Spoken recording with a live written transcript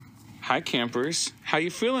Hi campers, how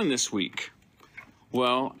you feeling this week?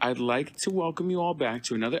 Well, I'd like to welcome you all back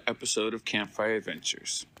to another episode of Campfire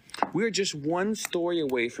Adventures. We are just one story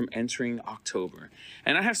away from entering October,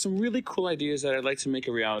 and I have some really cool ideas that I'd like to make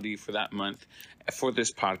a reality for that month for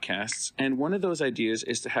this podcast. And one of those ideas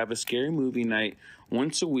is to have a scary movie night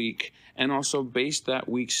once a week and also base that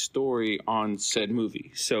week's story on said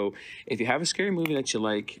movie. So if you have a scary movie that you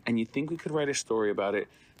like and you think we could write a story about it,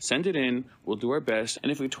 send it in, we'll do our best,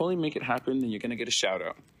 and if we totally make it happen, then you're going to get a shout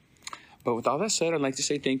out. But with all that said, I'd like to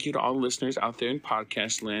say thank you to all the listeners out there in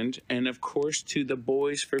podcast land, and of course to the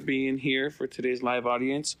boys for being here for today's live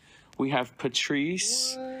audience. We have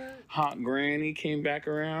Patrice, Hot Granny came back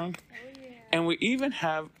around, and we even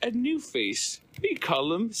have a new face. We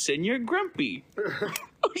call him Senor Grumpy.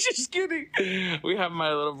 I'm just kidding. We have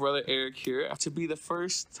my little brother Eric here to be the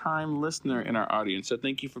first time listener in our audience, so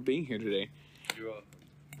thank you for being here today. You're welcome.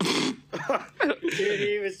 Didn't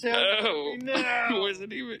even sound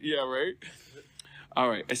Wasn't even, yeah, right? All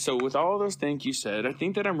right, so with all those thank you said, I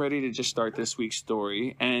think that I'm ready to just start this week's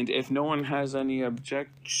story, and if no one has any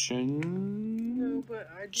objection... No, but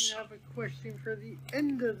I do have a question for the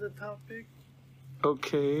end of the topic.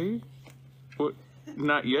 Okay. What?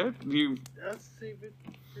 Not yet? I'll save it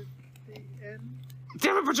for the end.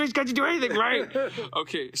 Damn it, Patrice, can't you do anything right?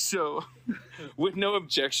 Okay, so with no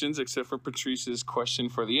objections except for Patrice's question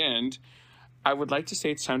for the end, I would like to say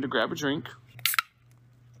it's time to grab a drink.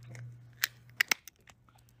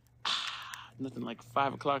 Nothing like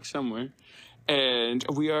 5 o'clock somewhere. And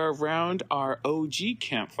we are around our OG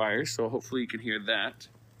campfire, so hopefully you can hear that.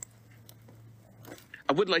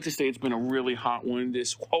 I would like to say it's been a really hot one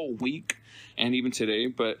this whole week and even today,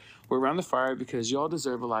 but we're around the fire because y'all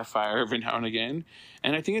deserve a live fire every now and again.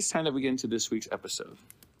 And I think it's time that we get into this week's episode.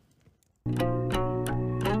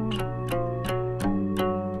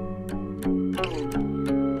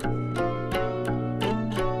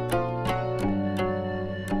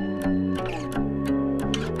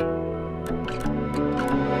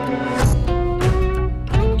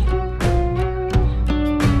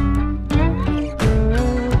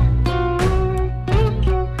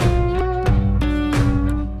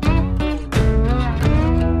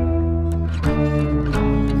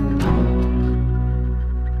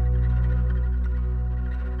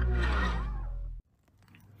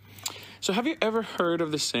 So have you ever heard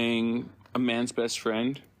of the saying, a man's best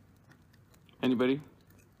friend? Anybody?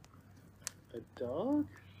 A dog?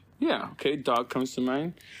 Yeah, okay, dog comes to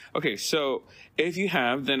mind. Okay, so if you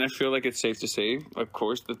have, then I feel like it's safe to say, of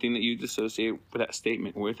course, the thing that you'd associate with that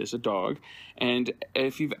statement with is a dog. And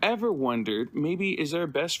if you've ever wondered, maybe is there a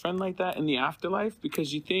best friend like that in the afterlife?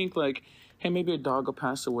 Because you think like, hey, maybe a dog will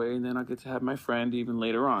pass away and then I'll get to have my friend even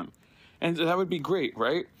later on. And that would be great,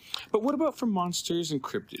 right? But what about for monsters and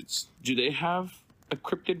cryptids? Do they have a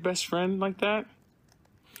cryptid best friend like that?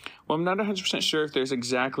 Well, I'm not 100% sure if there's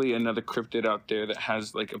exactly another cryptid out there that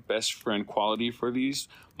has like a best friend quality for these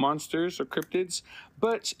monsters or cryptids,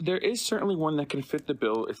 but there is certainly one that can fit the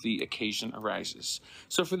bill if the occasion arises.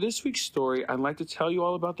 So for this week's story, I'd like to tell you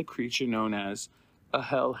all about the creature known as a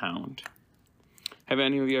hellhound. Have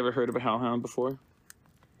any of you ever heard of a hellhound before?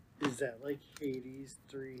 Is that like Hades'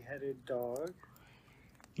 three-headed dog?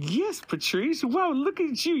 Yes, Patrice. Wow, look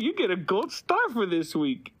at you. You get a gold star for this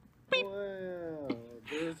week. Beep. Wow.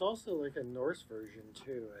 There's also like a Norse version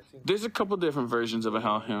too, I think. There's a couple different versions of a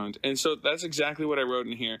hellhound. And so that's exactly what I wrote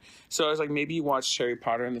in here. So I was like, maybe you watched Harry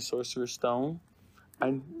Potter and the Sorcerer's Stone.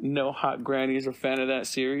 I know Hot Granny is a fan of that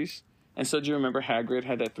series. And so do you remember Hagrid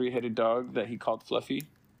had that three-headed dog that he called Fluffy?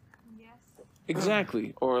 Yes.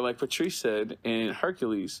 Exactly. Or like Patrice said in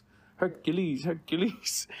Hercules.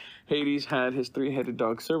 Hades had his three-headed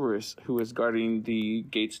dog Cerberus, who was guarding the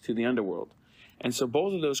gates to the underworld. And so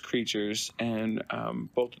both of those creatures and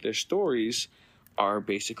both of their stories are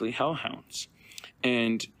basically hellhounds.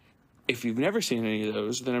 And if you've never seen any of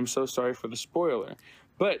those, then I'm so sorry for the spoiler.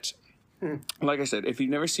 But like I said, if you've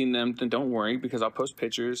never seen them, then don't worry, because I'll post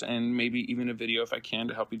pictures and maybe even a video if I can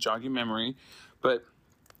to help you jog your memory. But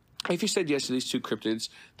if you said yes to these two cryptids,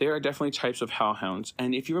 they are definitely types of hellhounds.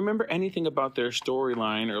 And if you remember anything about their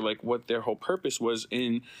storyline or like what their whole purpose was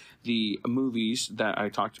in the movies that I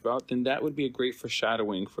talked about, then that would be a great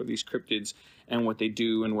foreshadowing for these cryptids and what they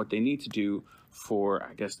do and what they need to do for,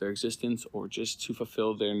 I guess, their existence or just to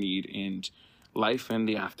fulfill their need in life and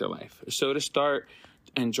the afterlife. So to start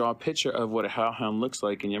and draw a picture of what a hellhound looks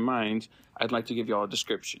like in your mind, I'd like to give you all a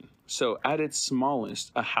description. So at its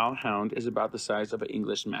smallest, a hellhound is about the size of an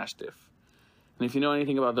English Mastiff. And if you know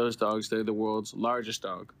anything about those dogs, they're the world's largest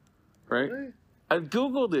dog, right? Really? I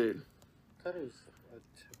Googled it. I thought it was a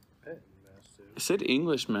Tibetan Mastiff. It said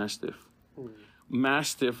English Mastiff.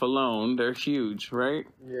 Mastiff alone, they're huge, right?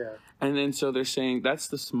 Yeah. And then so they're saying that's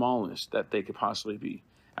the smallest that they could possibly be.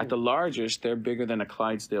 At the largest, they're bigger than a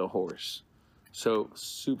Clydesdale horse. So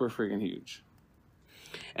super freaking huge.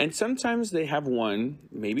 And sometimes they have one,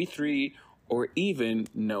 maybe three, or even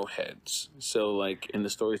no heads. So like in the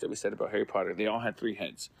stories that we said about Harry Potter, they all had 3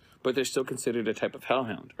 heads, but they're still considered a type of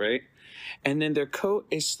hellhound, right? And then their coat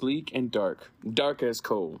is sleek and dark as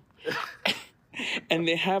coal. And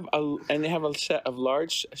they have a set of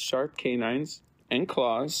large, sharp canines and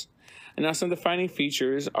claws. And now some defining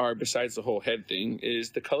features are, besides the whole head thing,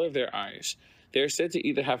 is the color of their eyes. They're said to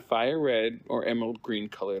either have fire red or emerald green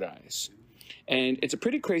colored eyes. And it's a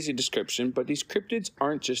pretty crazy description, but these cryptids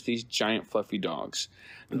aren't just these giant fluffy dogs.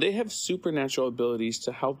 They have supernatural abilities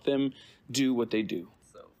to help them do what they do.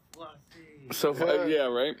 So fluffy. Yeah,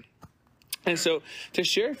 right? And so to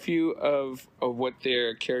share a few of what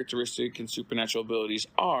their characteristic and supernatural abilities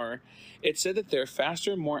are, it said that they're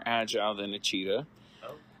faster and more agile than a cheetah.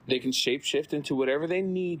 Oh. They can shapeshift into whatever they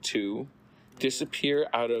need to, disappear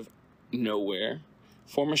out of nowhere,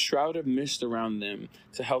 form a shroud of mist around them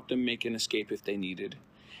to help them make an escape if they needed.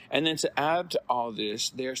 And then to add to all this,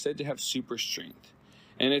 they are said to have super strength.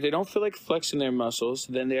 And if they don't feel like flexing their muscles,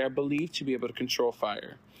 then they are believed to be able to control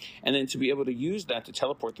fire. And then to be able to use that to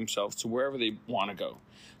teleport themselves to wherever they want to go.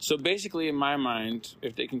 So basically, in my mind,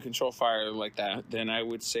 if they can control fire like that, then I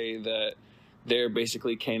would say that they're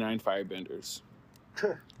basically canine firebenders.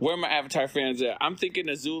 Where are my Avatar fans at? I'm thinking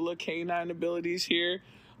Azula canine abilities here.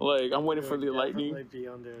 Like, I'm waiting for the lightning. Be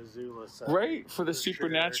on the Azula side. Right? For the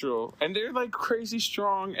supernatural. Sure. And they're, like, crazy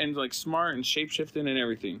strong and, like, smart and shape-shifting and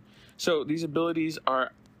everything. So these abilities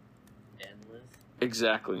are... endless.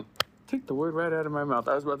 Exactly. Take the word right out of my mouth.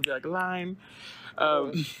 I was about to be like, line.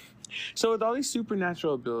 So with all these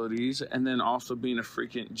supernatural abilities, and then also being a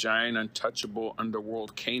freaking giant, untouchable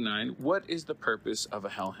underworld canine, what is the purpose of a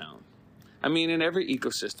hellhound? I mean, in every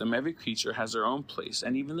ecosystem, every creature has their own place,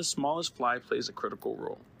 and even the smallest fly plays a critical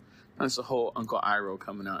role. That's the whole Uncle Iroh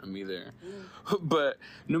coming out in me there. But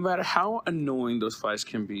no matter how annoying those flies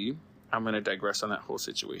can be, I'm going to digress on that whole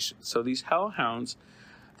situation. So these hellhounds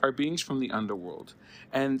are beings from the underworld,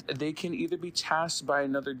 and they can either be tasked by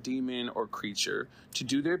another demon or creature to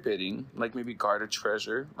do their bidding, like maybe guard a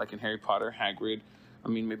treasure, like in Harry Potter, Hagrid. I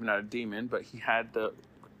mean, maybe not a demon, but he had the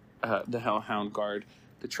hellhound guard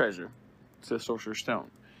the treasure, to the Sorcerer's Stone.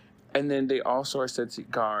 And then they also are said to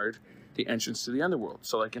guard the entrance to the underworld,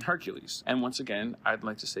 so like in Hercules. And once again, I'd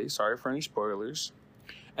like to say sorry for any spoilers.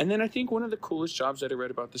 And then I think one of the coolest jobs that I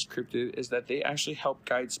read about this cryptid is that they actually help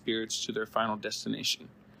guide spirits to their final destination.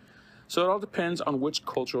 So it all depends on which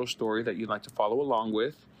cultural story that you'd like to follow along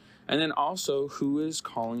with, and then also who is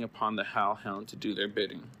calling upon the hellhound to do their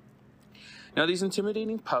bidding. Now, these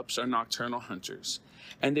intimidating pups are nocturnal hunters,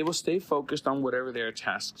 and they will stay focused on whatever they are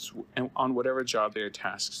tasked and on whatever job they are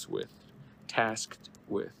tasked with.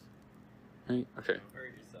 Right? Okay.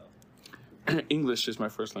 English is my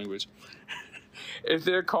first language. If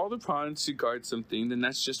they're called upon to guard something, then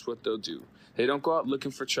that's just what they'll do. They don't go out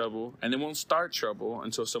looking for trouble, and they won't start trouble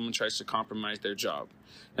until someone tries to compromise their job.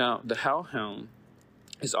 Now, the hellhound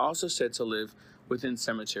is also said to live within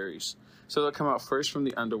cemeteries. So they'll come out first from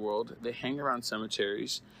the underworld, they hang around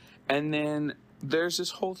cemeteries, and then there's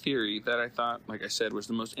this whole theory that I thought, like I said, was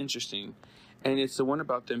the most interesting, and it's the one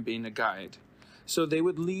about them being a guide. So they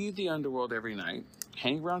would leave the underworld every night,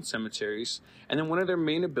 hang around cemeteries, and then one of their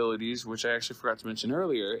main abilities, which I actually forgot to mention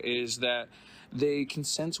earlier, is that they can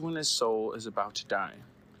sense when a soul is about to die.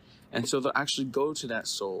 And so they'll actually go to that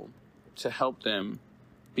soul to help them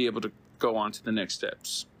be able to go on to the next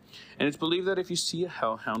steps. And it's believed that if you see a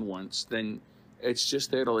hellhound once, then it's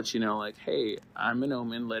just there to let you know, like, hey, I'm an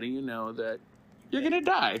omen letting you know that you're going to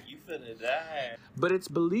die. You finna die. But it's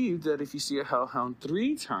believed that if you see a hellhound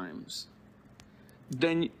 3 times,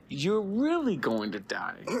 then you're really going to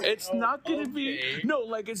die. It's not going to be... No,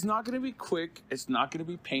 like, it's not going to be quick. It's not going to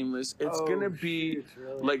be painless. It's going to be,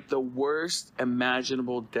 really? like, the worst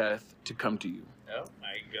imaginable death to come to you. Oh,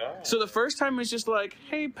 my God. So the first time it's just like,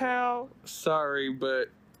 hey, pal, sorry, but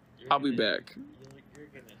I'll be back. You're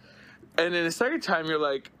gonna die. And then the second time, you're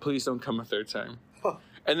like, please don't come a third time.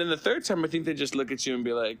 And then the third time, I think they just look at you and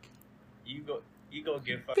be like... You go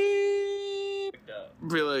get fucked up.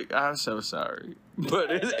 Be like, I'm so sorry, but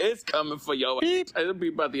it's coming for your ass. It'll be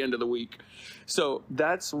by the end of the week. So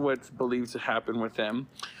that's what's believed to happen with them.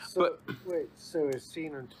 So, wait, so is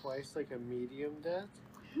seeing them twice like a medium death?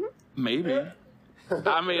 Maybe.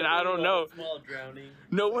 I mean, I don't know. Small drowning.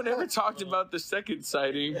 No one ever talked about the second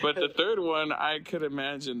sighting, but the third one, I could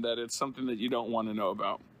imagine that it's something that you don't want to know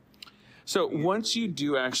about. So once you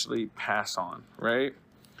do actually pass on, right?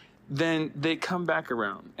 then they come back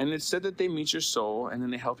around. And it's said that they meet your soul, and then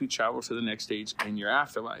they help you travel to the next stage in your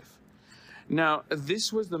afterlife. Now,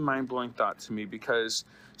 this was the mind-blowing thought to me, because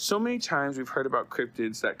so many times we've heard about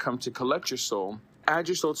cryptids that come to collect your soul, add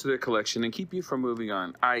your soul to their collection, and keep you from moving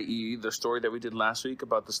on, i.e. the story that we did last week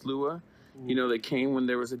about the Slua. You know, they came when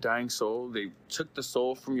there was a dying soul. They took the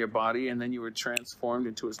soul from your body, and then you were transformed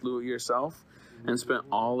into a Slua yourself and spent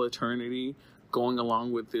all eternity going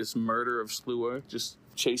along with this murder of Slua, just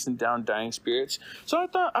chasing down dying spirits. So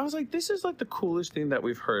I was like, this is like the coolest thing that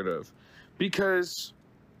we've heard of, because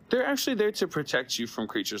they're actually there to protect you from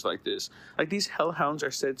creatures like this. Like, these hellhounds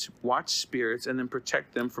are said to watch spirits and then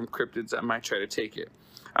protect them from cryptids that might try to take it.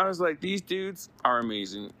 I was like, these dudes are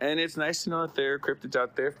amazing. And it's nice to know that there are cryptids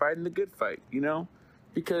out there fighting the good fight, you know?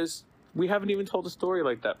 Because we haven't even told a story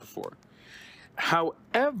like that before.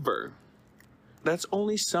 However, that's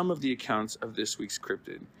only some of the accounts of this week's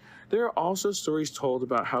cryptid. There are also stories told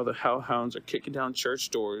about how the hellhounds are kicking down church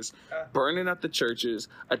doors, burning up the churches,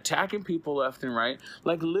 attacking people left and right.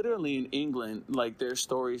 Like, literally in England, like, there's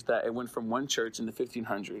stories that it went from one church in the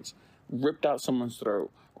 1500s, ripped out someone's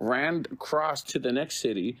throat, ran across to the next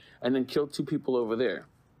city, and then killed 2 people over there.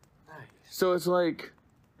 Nice. So it's like,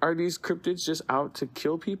 are these cryptids just out to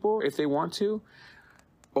kill people if they want to?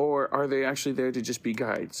 Or are they actually there to just be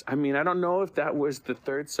guides? I mean, I don't know if that was the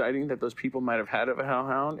third sighting that those people might have had of a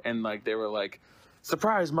hellhound, and like they were like,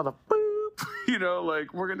 surprise, mother boop, you know,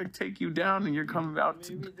 like, we're gonna take you down and you're coming out.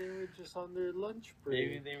 Maybe they were just on their lunch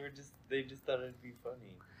break. Maybe they just thought it'd be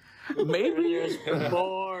funny. Maybe.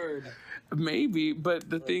 Bored. Maybe, but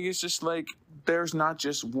the thing is just like, there's not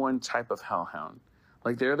just one type of hellhound.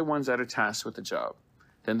 Like, they're the ones that are tasked with the job.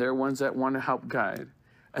 Then there are ones that want to help guide.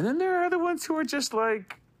 And then there are other ones who are just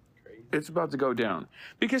like, Crazy. it's about to go down.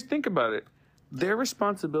 Because think about it. Their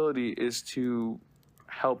responsibility is to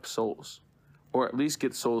help souls, or at least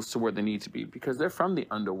get souls to where they need to be, because they're from the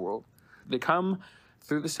underworld. They come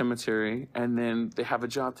through the cemetery, and then they have a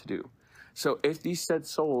job to do. So if these said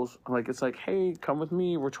souls, like, it's like, hey, come with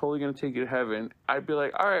me, we're totally going to take you to heaven, I'd be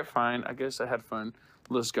like, all right, fine, I guess I had fun,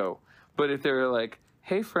 let's go. But if they're like,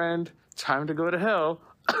 hey, friend, time to go to hell,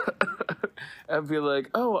 I'd be like,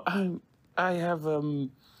 oh, I have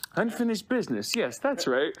unfinished business. Yes, that's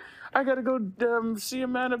right. I got to go see a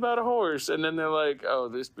man about a horse. And then they're like, oh,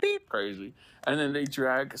 this beep crazy. And then they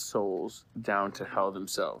drag souls down to hell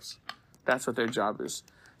themselves. That's what their job is.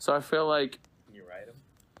 So I feel like Can you ride them?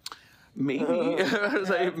 maybe I was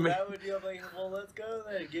like, That would be like, well, let's go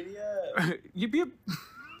then. Giddy up. you'd be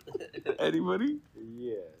anybody?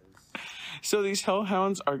 Yes. So these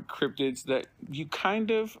hellhounds are cryptids that you kind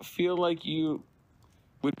of feel like you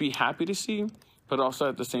would be happy to see, but also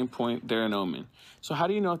at the same point, they're an omen. So how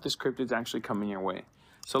do you know if this cryptid's actually coming your way?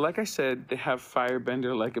 So like I said, they have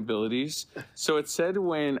firebender-like abilities. So it's said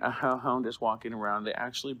when a hellhound is walking around, they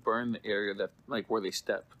actually burn the area that, like, where they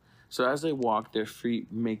step. So as they walk, their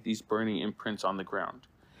feet make these burning imprints on the ground.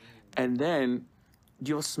 And then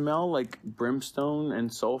you'll smell like brimstone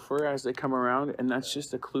and sulfur as they come around, and that's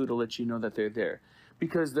just a clue to let you know that they're there.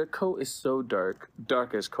 Because their coat is so dark,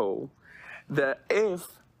 dark as coal, that if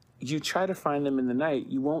you try to find them in the night,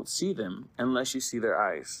 you won't see them unless you see their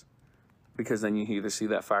eyes. Because then you either see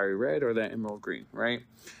that fiery red or that emerald green, right?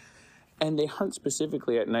 And they hunt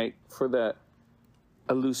specifically at night for that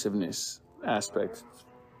elusiveness aspect.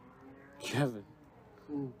 Kevin,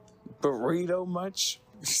 burrito much?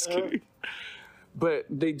 Just kidding. But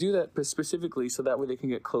they do that specifically so that way they can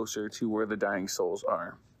get closer to where the dying souls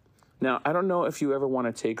are. Now, I don't know if you ever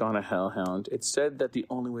want to take on a hellhound. It's said that the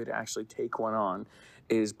only way to actually take one on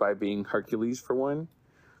is by being Hercules for one.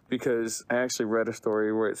 Because I actually read a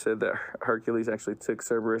story where it said that Hercules actually took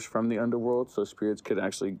Cerberus from the underworld so spirits could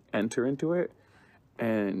actually enter into it.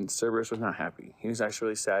 And Cerberus was not happy. He was actually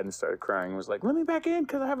really sad and started crying and was like, let me back in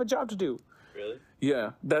because I have a job to do. Really?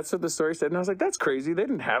 Yeah, that's what the story said. And I was like, that's crazy. They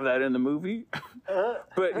didn't have that in the movie.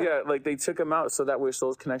 But yeah, like they took him out so that way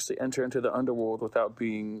souls can actually enter into the underworld without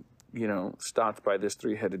being, you know, stopped by this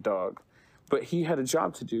 3-headed dog. But he had a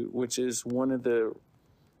job to do, which is one of the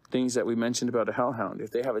things that we mentioned about a hellhound.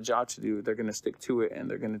 If they have a job to do, they're going to stick to it and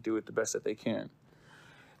they're going to do it the best that they can.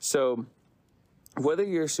 So whether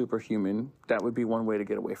you're superhuman, that would be one way to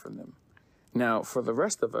get away from them. Now, for the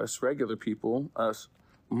rest of us, regular people, us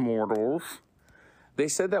mortals, they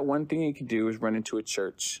said that one thing you could do is run into a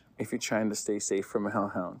church if you're trying to stay safe from a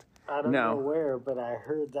hellhound. I don't know where, but I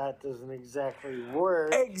heard that doesn't exactly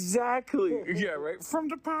work. Exactly. Yeah, right. From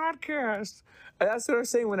the podcast. And that's what I was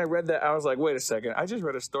saying when I read that. I was like, wait a second. I just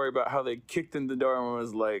read a story about how they kicked in the door and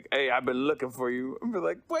was like, hey, I've been looking for you. And we're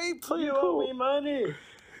like, wait, play You cool. owe me money.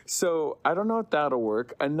 So I don't know if that'll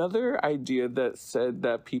work. Another idea that said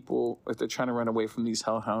that people, if they're trying to run away from these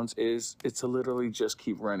hellhounds, is it's to literally just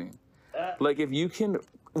keep running. Like if you can,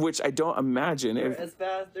 which I don't imagine.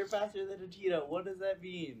 They're faster than a cheetah. What does that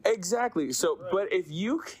mean? Exactly. So, but if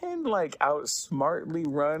you can like outsmartly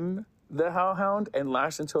run the hellhound and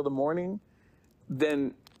last until the morning,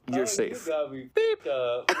 then you're safe. You got me beep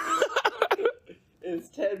up. It's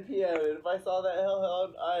 10 p.m. and if I saw that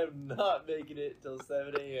hellhound, I am not making it till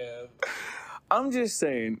 7 a.m. I'm just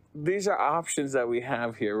saying, these are options that we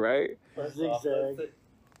have here, right? First off,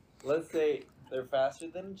 let's say they're faster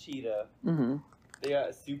than a cheetah. Mm-hmm. They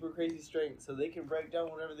got super crazy strength, so they can break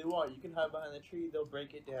down whatever they want. You can hide behind the tree, they'll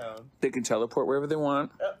break it down. They can teleport wherever they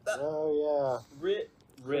want. Oh, yeah. Rip.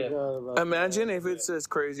 Imagine if it's as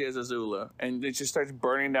crazy as Azula, and it just starts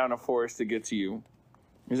burning down a forest to get to you.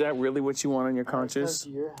 Is that really what you want on your conscience?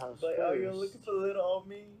 Your house Like, oh, you're looking for little old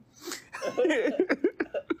me?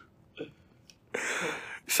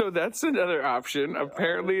 So that's another option.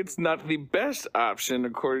 Apparently, it's not the best option,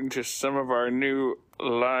 according to some of our new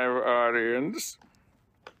live audience.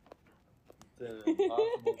 It's an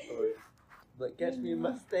impossible choice. But catch me in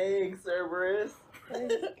Mustang, Cerberus.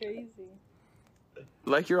 That's crazy.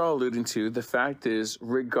 Like you're all alluding to, the fact is,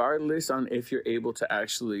 regardless on if you're able to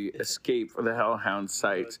actually escape the Hellhound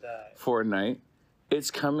site for a night,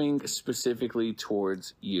 it's coming specifically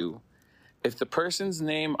towards you. If the person's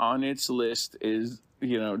name on its list is,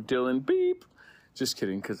 Dylan Beep, just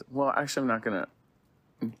kidding, because, well, actually, I'm not going to,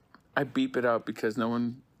 I beep it out because no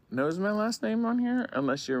one knows my last name on here,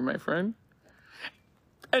 unless you're my friend.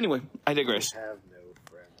 Anyway, I digress. I have no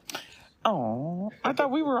friend. Oh, I thought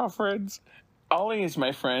we were all friends. Ollie is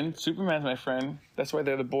my friend. Superman's my friend. That's why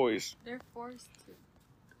they're the boys. They're forced to.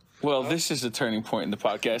 Well, this is a turning point in the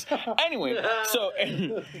podcast. Anyway, so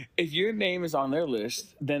if your name is on their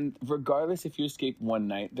list, then regardless if you escape one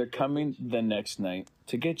night, they're coming the next night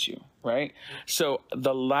to get you, right? So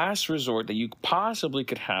the last resort that you possibly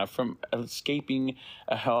could have from escaping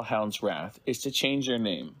a Hellhound's wrath is to change your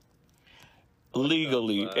name.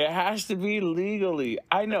 Legally. It has to be legally.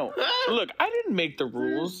 I know. Look, I didn't make the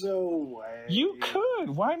rules. There's no way. You could.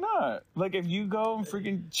 Why not? Like, if you go and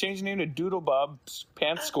freaking change your name to Doodle Bob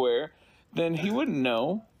Pants Square, then he wouldn't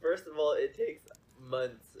know. First of all, it takes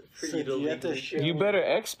months for you to legally. You better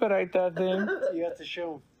expedite that then. You have to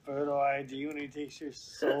show him photo ID when he takes your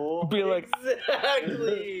soul. Be like,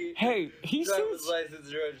 exactly. Hey, he Driver's seems... license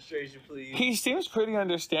and registration, please. He seems pretty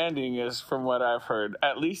understanding, as from what I've heard.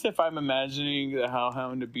 At least if I'm imagining the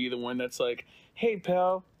Hellhound to be the one that's like, hey,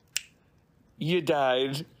 pal, you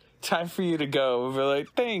died. Time for you to go. We're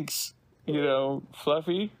like, thanks,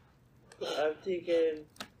 Fluffy. I'm thinking...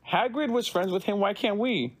 Hagrid was friends with him. Why can't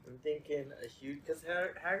we? I'm thinking a huge... Because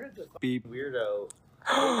Hagrid's a fucking weirdo.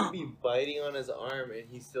 He could be biting on his arm and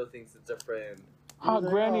he still thinks it's a friend. Oh,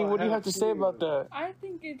 Granny, what do you have to say about that? I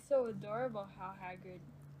think it's so adorable how Hagrid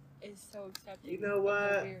is so accepting. You know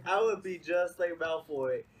what? I would be just like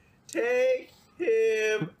Malfoy. Take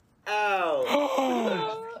him out.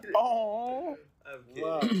 Oh. I'm kidding.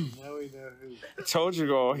 Wow, now we know who. I told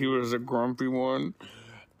you all he was a grumpy one.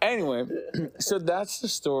 Anyway, so that's the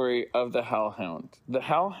story of the Hellhound. The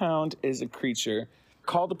Hellhound is a creature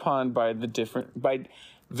called upon by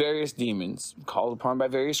various demons, called upon by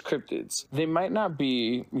various cryptids. They might not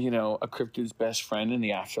be, a cryptid's best friend in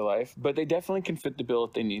the afterlife, but they definitely can fit the bill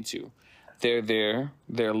if they need to. They're there,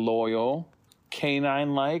 they're loyal,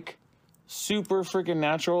 canine-like, super freaking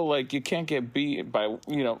natural. Like, you can't get beat by,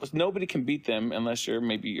 nobody can beat them unless you're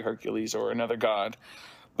maybe Hercules or another god.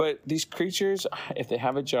 But these creatures, if they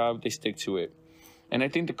have a job, they stick to it. And I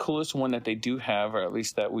think the coolest one that they do have, or at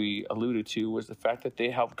least that we alluded to, was the fact that they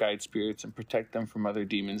help guide spirits and protect them from other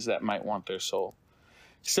demons that might want their soul.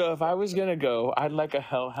 So if I was going to go, I'd like a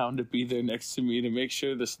Hellhound to be there next to me to make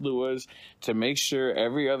sure the Sluas, to make sure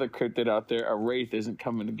every other cryptid out there, a Wraith, isn't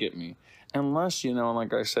coming to get me. Unless,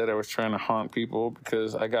 like I said, I was trying to haunt people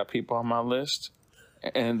because I got people on my list.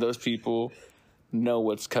 And those people know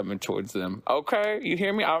what's coming towards them. Okay, you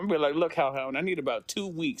hear me? I'm gonna be like, look, Hellhound, I need about 2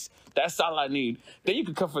 weeks. That's all I need. Then you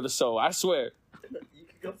can come for the soul. I swear. You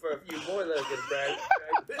can go for a few more that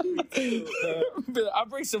can I'll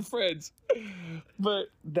bring some friends. But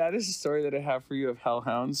that is the story that I have for you of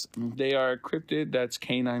Hellhounds. They are a cryptid that's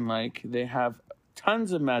canine-like. They have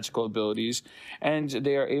tons of magical abilities, and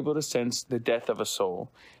they are able to sense the death of a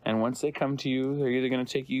soul. And once they come to you, they're either going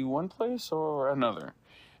to take you one place or another.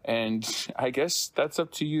 And I guess that's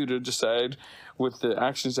up to you to decide with the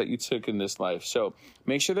actions that you took in this life. So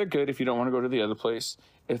make sure they're good if you don't want to go to the other place.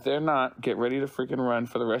 If they're not, get ready to freaking run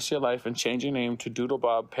for the rest of your life and change your name to Doodle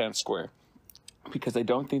Bob Pants Square. because I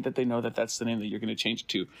don't think that they know that that's the name that you're going to change it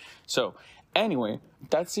to. So anyway,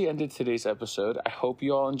 that's the end of today's episode. I hope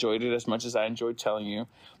you all enjoyed it as much as I enjoyed telling you.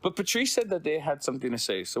 But Patrice said that they had something to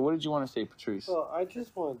say. So what did you want to say, Patrice? Well, I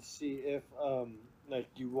just wanted to see if, like,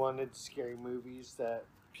 you wanted scary movies that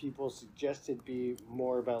people suggested be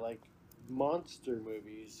more about, like, monster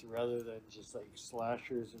movies rather than just, like,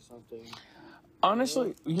 slashers or something.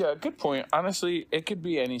 Honestly, yeah, good point. Honestly, it could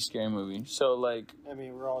be any scary movie. So, like, I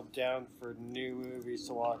mean, we're all down for new movies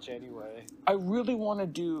to watch anyway. I really want to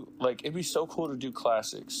do, like, it'd be so cool to do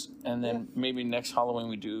classics. And then maybe next Halloween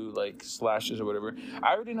we do, like, slashes or whatever.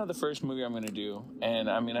 I already know the first movie I'm going to do. And,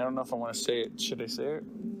 I mean, I don't know if I want to say it. Should I say it?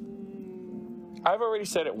 I've already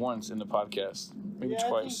said it once in the podcast. Maybe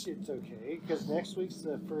twice. I think it's okay, because next week's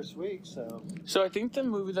the first week, so... So I think the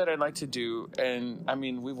movie that I'd like to do, and, I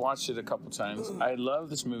mean, we've watched it a couple times. I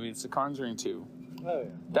love this movie. It's The Conjuring 2. Oh, yeah.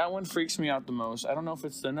 That one freaks me out the most. I don't know if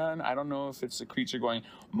it's the nun. I don't know if it's the creature going,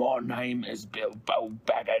 "My name is Bilbo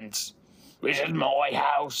Baggins. This is my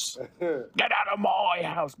house. Get out of my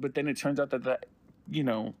house." But then it turns out that that,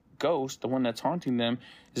 ghost, the one that's haunting them,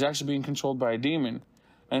 is actually being controlled by a demon.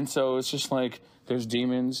 And so it's just like, there's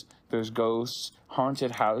demons, there's ghosts,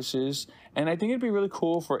 haunted houses. And I think it'd be really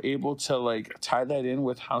cool if we're able to, like, tie that in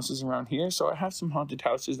with houses around here. So I have some haunted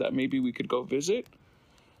houses that maybe we could go visit,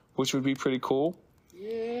 which would be pretty cool.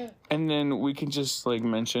 Yeah. And then we can just, like,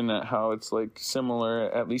 mention that how it's, like, similar.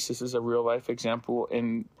 At least this is a real life example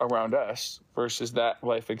in around us versus that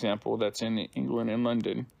life example that's in England and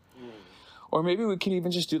London. Or maybe we can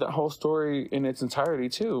even just do that whole story in its entirety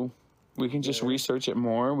too. We can just research it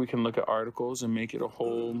more. We can look at articles and make it a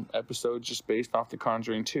whole episode just based off The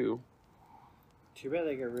Conjuring 2. Too bad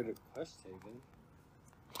they got rid of Questhaven.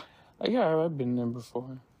 Yeah, I've been there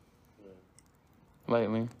before.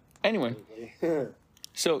 Lately. Anyway.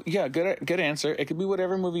 So, yeah, good answer. It could be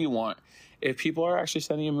whatever movie you want. If people are actually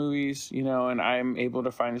sending you movies, and I'm able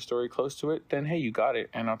to find a story close to it, then hey, you got it.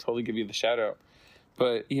 And I'll totally give you the shout out.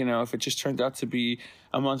 But, if it just turns out to be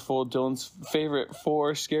a month full of Dylan's favorite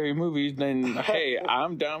 4 scary movies, then, hey,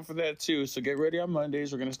 I'm down for that too. So get ready on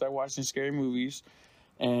Mondays. We're going to start watching scary movies.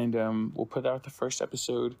 And we'll put out the first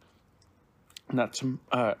episode, not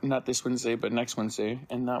this Wednesday, but next Wednesday.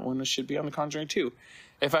 And that one should be on The Conjuring 2,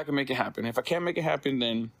 if I can make it happen. If I can't make it happen,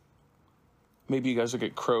 then maybe you guys will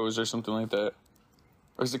get Crows or something like that.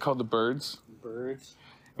 Or is it called The Birds? Birds.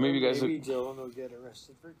 Maybe you guys Dylan will get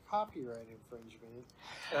arrested for copyright infringement.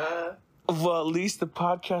 Well, at least the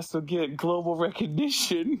podcast will get global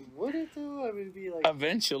recognition. Would it though? I mean, it'd be like...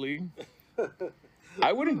 Eventually.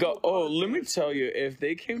 I wouldn't go... Oh, let me tell you, if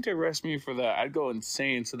they came to arrest me for that, I'd go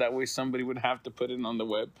insane. So that way somebody would have to put it on the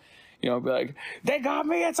web. Be like, they got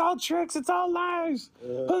me. It's all tricks. It's all lies.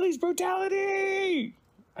 Police brutality.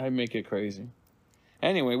 I'd make it crazy.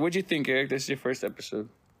 Anyway, what'd you think, Eric? This is your first episode.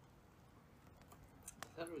 I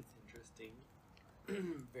thought it was interesting.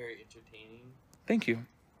 Very entertaining. Thank you.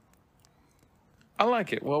 I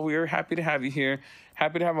like it. Well, we are happy to have you here.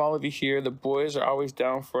 Happy to have all of you here. The boys are always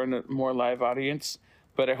down for a more live audience.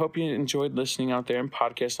 But I hope you enjoyed listening out there in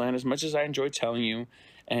podcast land as much as I enjoyed telling you.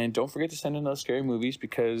 And don't forget to send in those scary movies,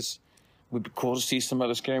 because it would be cool to see some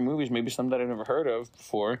other scary movies, maybe some that I've never heard of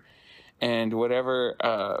before. And whatever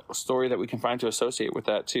story that we can find to associate with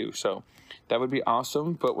that too. So that would be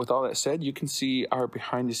awesome. But with all that said, you can see our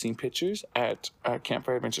behind-the-scene pictures at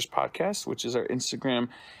Campfire Adventures Podcast, which is our Instagram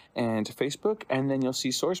and Facebook. And then you'll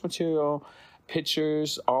see source material,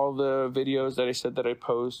 pictures, all the videos that I said that I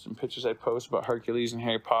post, and pictures I post about Hercules and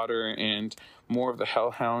Harry Potter, and more of the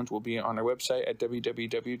Hellhound will be on our website at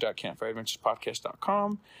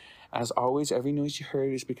www.campfireadventurespodcast.com. As always, every noise you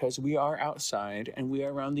heard is because we are outside and we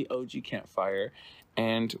are around the OG campfire,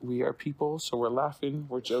 and we are people, so we're laughing,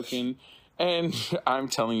 we're joking, and I'm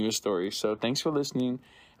telling you a story. So thanks for listening,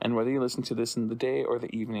 and whether you listen to this in the day or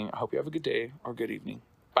the evening, I hope you have a good day or good evening.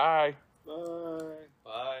 Bye. Bye.